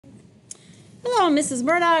Hello, I'm Mrs.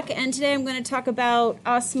 Murdock, and today I'm going to talk about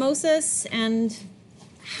osmosis and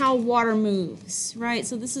how water moves, right?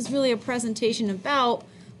 So this is really a presentation about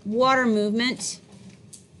water movement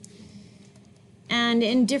and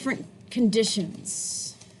in different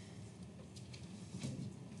conditions.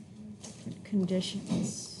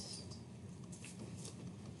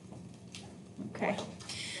 Okay.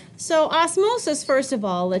 So osmosis, first of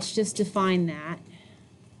all, let's just define that,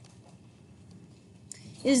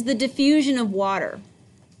 is the diffusion of water.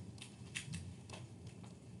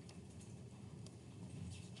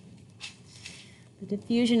 The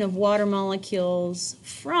diffusion of water molecules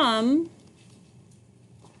from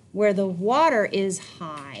where the water is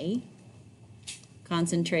high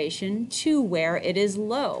concentration to where it is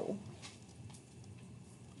low.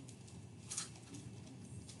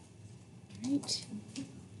 Right?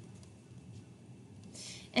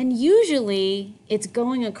 And usually it's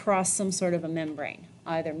going across some sort of a membrane,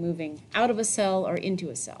 either moving out of a cell or into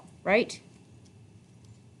a cell, right?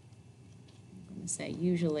 I'm going to say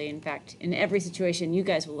usually, in fact, in every situation you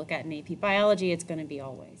guys will look at in AP biology, it's going to be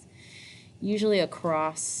always. Usually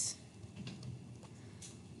across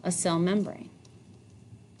a cell membrane.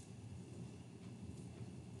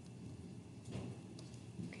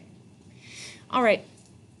 Okay. All right.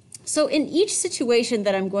 So in each situation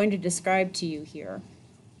that I'm going to describe to you here,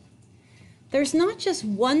 there's not just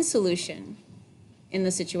one solution in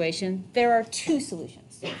the situation, there are two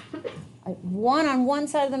solutions. One on one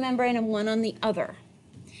side of the membrane and one on the other.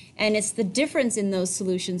 And it's the difference in those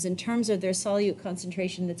solutions in terms of their solute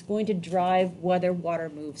concentration that's going to drive whether water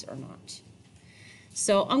moves or not.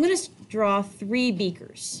 So I'm going to draw three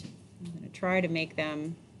beakers. I'm going to try to make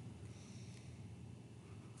them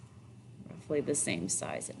roughly the same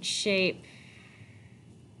size and shape.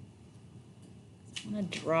 I'm going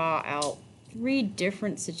to draw out three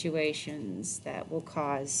different situations that will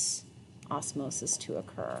cause osmosis to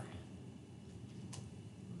occur.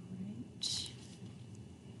 Right.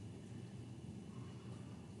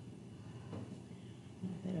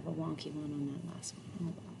 A bit of a wonky one on that last one.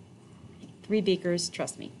 Oh, well. Three beakers,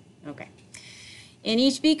 trust me. Okay. In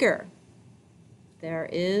each beaker, there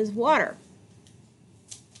is water.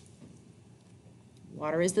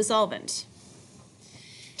 Water is the solvent.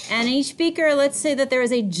 And in each beaker, let's say that there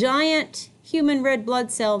is a giant human red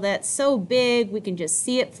blood cell that's so big we can just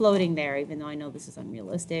see it floating there, even though I know this is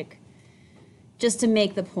unrealistic, just to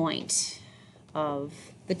make the point of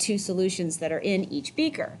the two solutions that are in each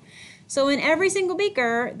beaker. So in every single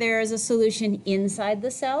beaker, there is a solution inside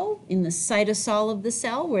the cell, in the cytosol of the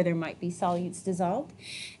cell, where there might be solutes dissolved,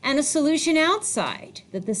 and a solution outside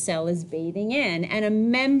that the cell is bathing in, and a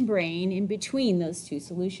membrane in between those two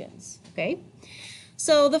solutions, okay?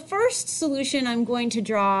 So the first solution I'm going to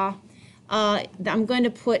draw, I'm going to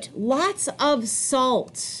put lots of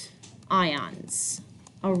salt ions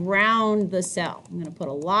around the cell. I'm going to put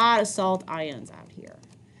a lot of salt ions out here.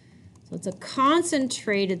 So it's a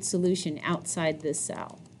concentrated solution outside this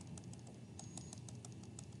cell.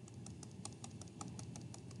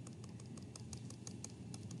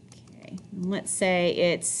 Okay, and let's say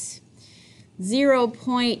it's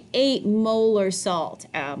 0.8 molar salt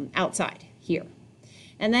outside here.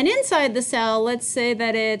 And then inside the cell, let's say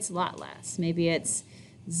that it's a lot less. Maybe it's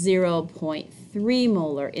 0.3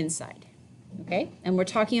 molar inside, okay? And we're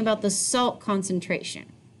talking about the salt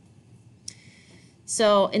concentration.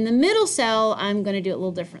 So in the middle cell, I'm going to do it a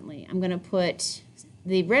little differently. I'm going to put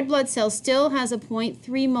the red blood cell still has a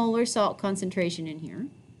 0.3 molar salt concentration in here,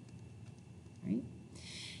 right?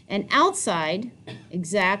 And outside,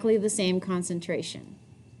 exactly the same concentration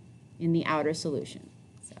in the outer solution.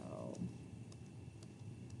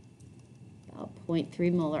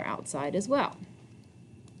 0.3 molar outside as well.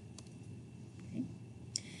 Okay.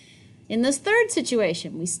 In this third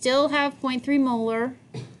situation, we still have 0.3 molar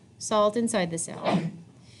salt inside the cell,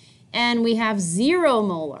 and we have 0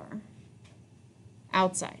 molar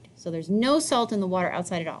outside. So there's no salt in the water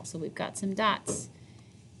outside at all. So we've got some dots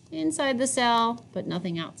inside the cell, but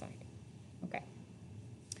nothing outside. Okay.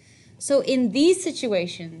 So in these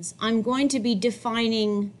situations, I'm going to be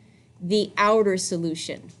defining the outer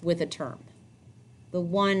solution with a term. The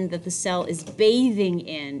one that the cell is bathing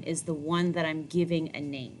in is the one that I'm giving a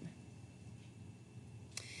name.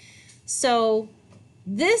 So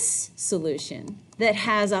this solution that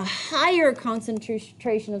has a higher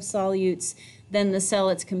concentration of solutes than the cell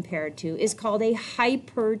it's compared to is called a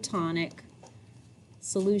hypertonic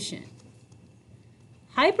solution.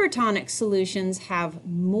 Hypertonic solutions have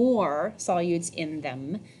more solutes in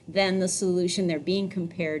them than the solution they're being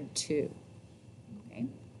compared to.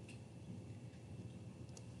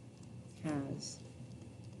 Has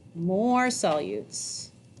more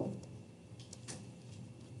solutes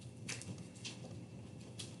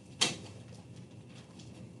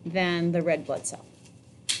than the red blood cell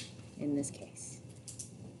in this case.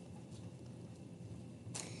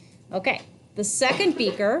 Okay, the second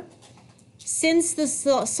beaker, since the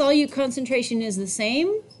solute concentration is the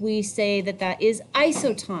same, we say that that is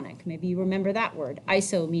isotonic. Maybe you remember that word,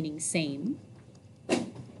 iso meaning same.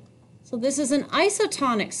 So this is an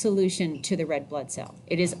isotonic solution to the red blood cell.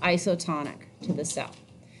 It is isotonic to the cell.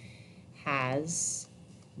 Has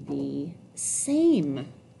the same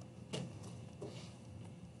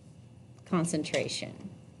concentration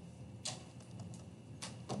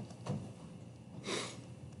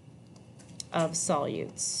of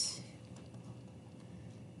solutes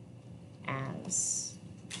as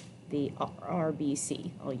the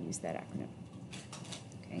RBC. I'll use that acronym.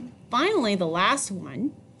 Okay. Finally, the last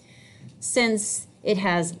one, since it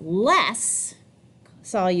has less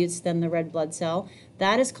solutes than the red blood cell,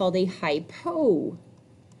 that is called a hypotonic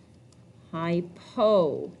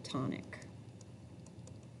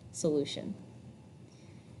solution.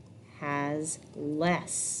 Has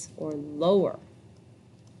less or lower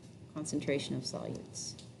concentration of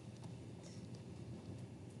solutes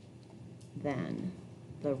than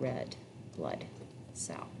the red blood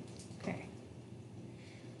cell. Okay.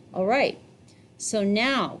 All right. So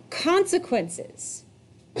now, consequences.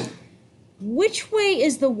 Which way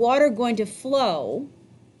is the water going to flow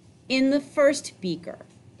in the first beaker?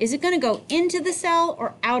 Is it going to go into the cell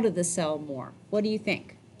or out of the cell more? What do you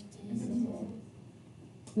think?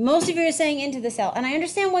 Most of you are saying into the cell. And I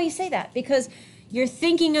understand why you say that, because you're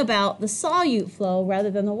thinking about the solute flow rather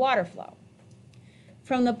than the water flow.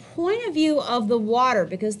 From the point of view of the water,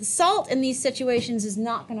 because the salt in these situations is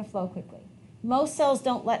not going to flow quickly. Most cells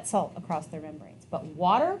don't let salt across their membranes. But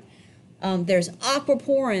water, there's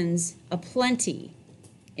aquaporins aplenty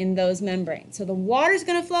in those membranes. So the water is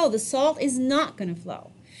going to flow. The salt is not going to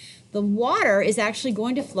flow. The water is actually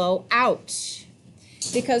going to flow out.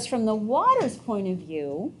 Because from the water's point of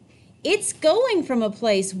view, it's going from a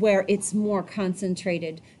place where it's more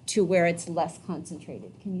concentrated to where it's less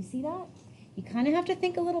concentrated. Can you see that? You kind of have to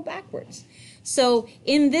think a little backwards. So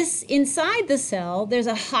inside the cell, there's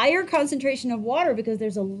a higher concentration of water because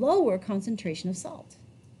there's a lower concentration of salt.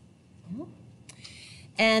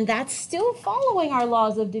 And that's still following our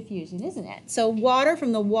laws of diffusion, isn't it? So water,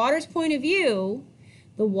 from the water's point of view,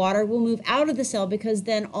 the water will move out of the cell because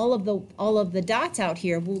then all of the dots out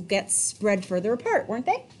here will get spread further apart, weren't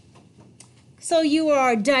they? So you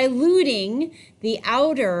are diluting the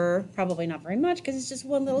outer, probably not very much because it's just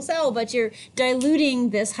one little cell, but you're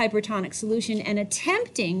diluting this hypertonic solution and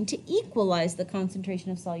attempting to equalize the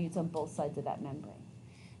concentration of solutes on both sides of that membrane.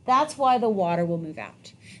 That's why the water will move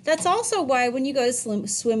out. That's also why when you go to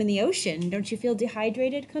swim in the ocean, don't you feel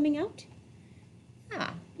dehydrated coming out?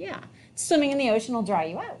 Yeah. Swimming in the ocean will dry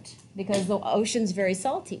you out because the ocean's very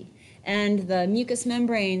salty. And the mucous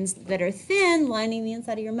membranes that are thin, lining the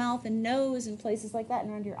inside of your mouth and nose and places like that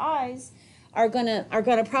and around your eyes, are gonna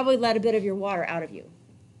probably let a bit of your water out of you.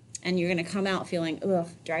 And you're gonna come out feeling,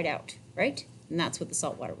 dried out, right? And that's what the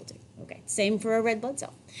salt water will do. Okay, same for a red blood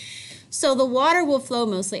cell. So the water will flow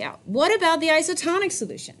mostly out. What about the isotonic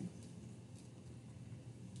solution?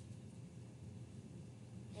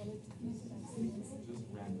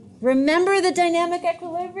 Remember the dynamic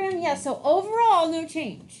equilibrium? Yeah, so overall, no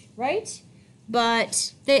change, right?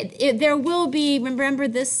 But there will be, remember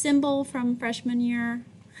this symbol from freshman year?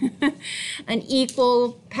 An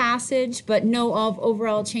equal passage, but no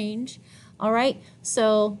overall change. All right,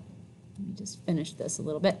 so let me just finish this a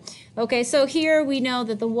little bit. Okay, so here we know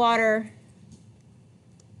that the water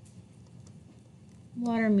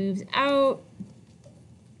moves out.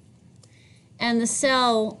 And the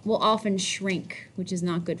cell will often shrink, which is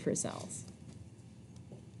not good for cells.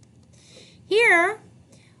 Here,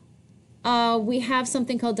 we have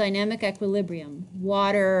something called dynamic equilibrium.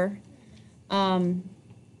 Water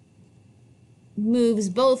moves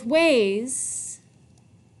both ways,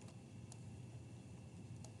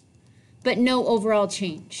 but no overall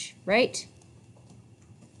change, right?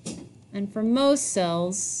 And for most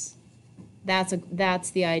cells,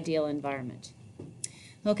 that's the ideal environment.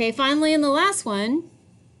 Okay, finally, in the last one,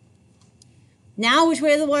 now which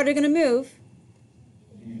way is the water going to move?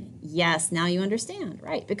 Yes, now you understand,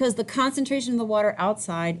 right? Because the concentration of the water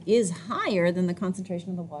outside is higher than the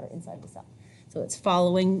concentration of the water inside the cell. So it's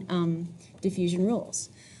following diffusion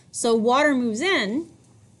rules. So water moves in,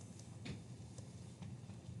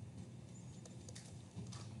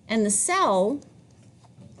 and the cell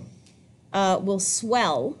will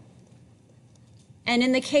swell. And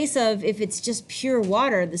in the case of, if it's just pure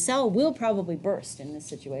water, the cell will probably burst in this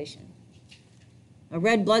situation. A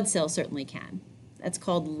red blood cell certainly can. That's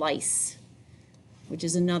called lyse. which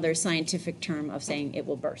is another scientific term of saying it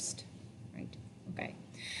will burst, right? Okay.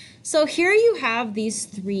 So here you have these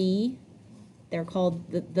three, they're called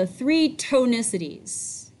the three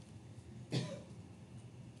tonicities.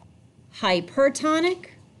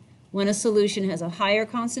 Hypertonic, when a solution has a higher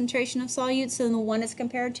concentration of solutes than the one it's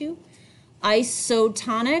compared to.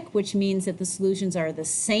 Isotonic, which means that the solutions are the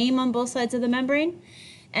same on both sides of the membrane.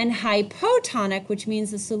 And hypotonic, which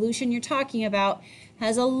means the solution you're talking about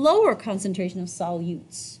has a lower concentration of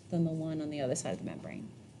solutes than the one on the other side of the membrane.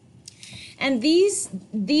 And these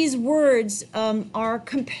words are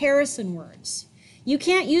comparison words. You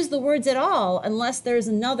can't use the words at all unless there's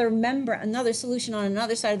another solution on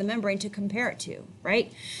another side of the membrane to compare it to,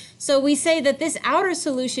 right? So we say that this outer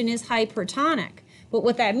solution is hypertonic. But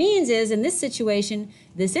what that means is, in this situation,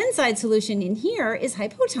 this inside solution in here is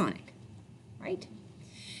hypotonic, right?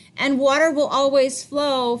 And water will always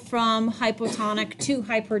flow from hypotonic to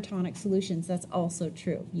hypertonic solutions. That's also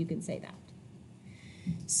true. You can say that.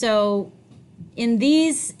 So in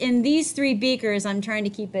these three beakers, I'm trying to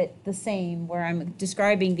keep it the same, where I'm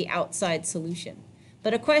describing the outside solution.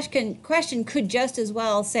 But a question could just as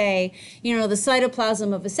well say, you know, the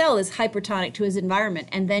cytoplasm of a cell is hypertonic to its environment,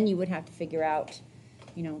 and then you would have to figure out,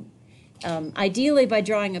 you know, ideally by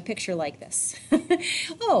drawing a picture like this.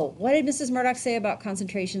 Oh, what did Mrs. Murdock say about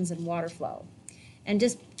concentrations and water flow? And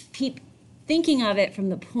just keep thinking of it from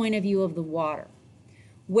the point of view of the water.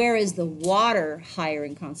 Where is the water higher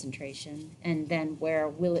in concentration, and then where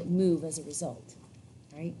will it move as a result,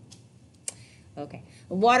 right? Okay,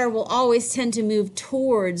 water will always tend to move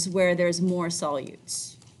towards where there's more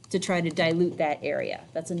solutes to try to dilute that area.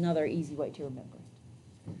 That's another easy way to remember.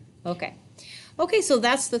 Okay. Okay, so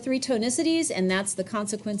that's the three tonicities, and that's the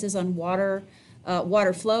consequences on water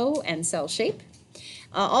flow and cell shape.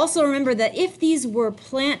 Also remember that if these were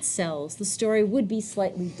plant cells, the story would be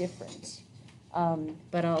slightly different.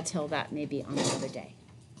 But I'll tell that maybe on another day.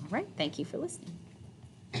 All right, thank you for listening.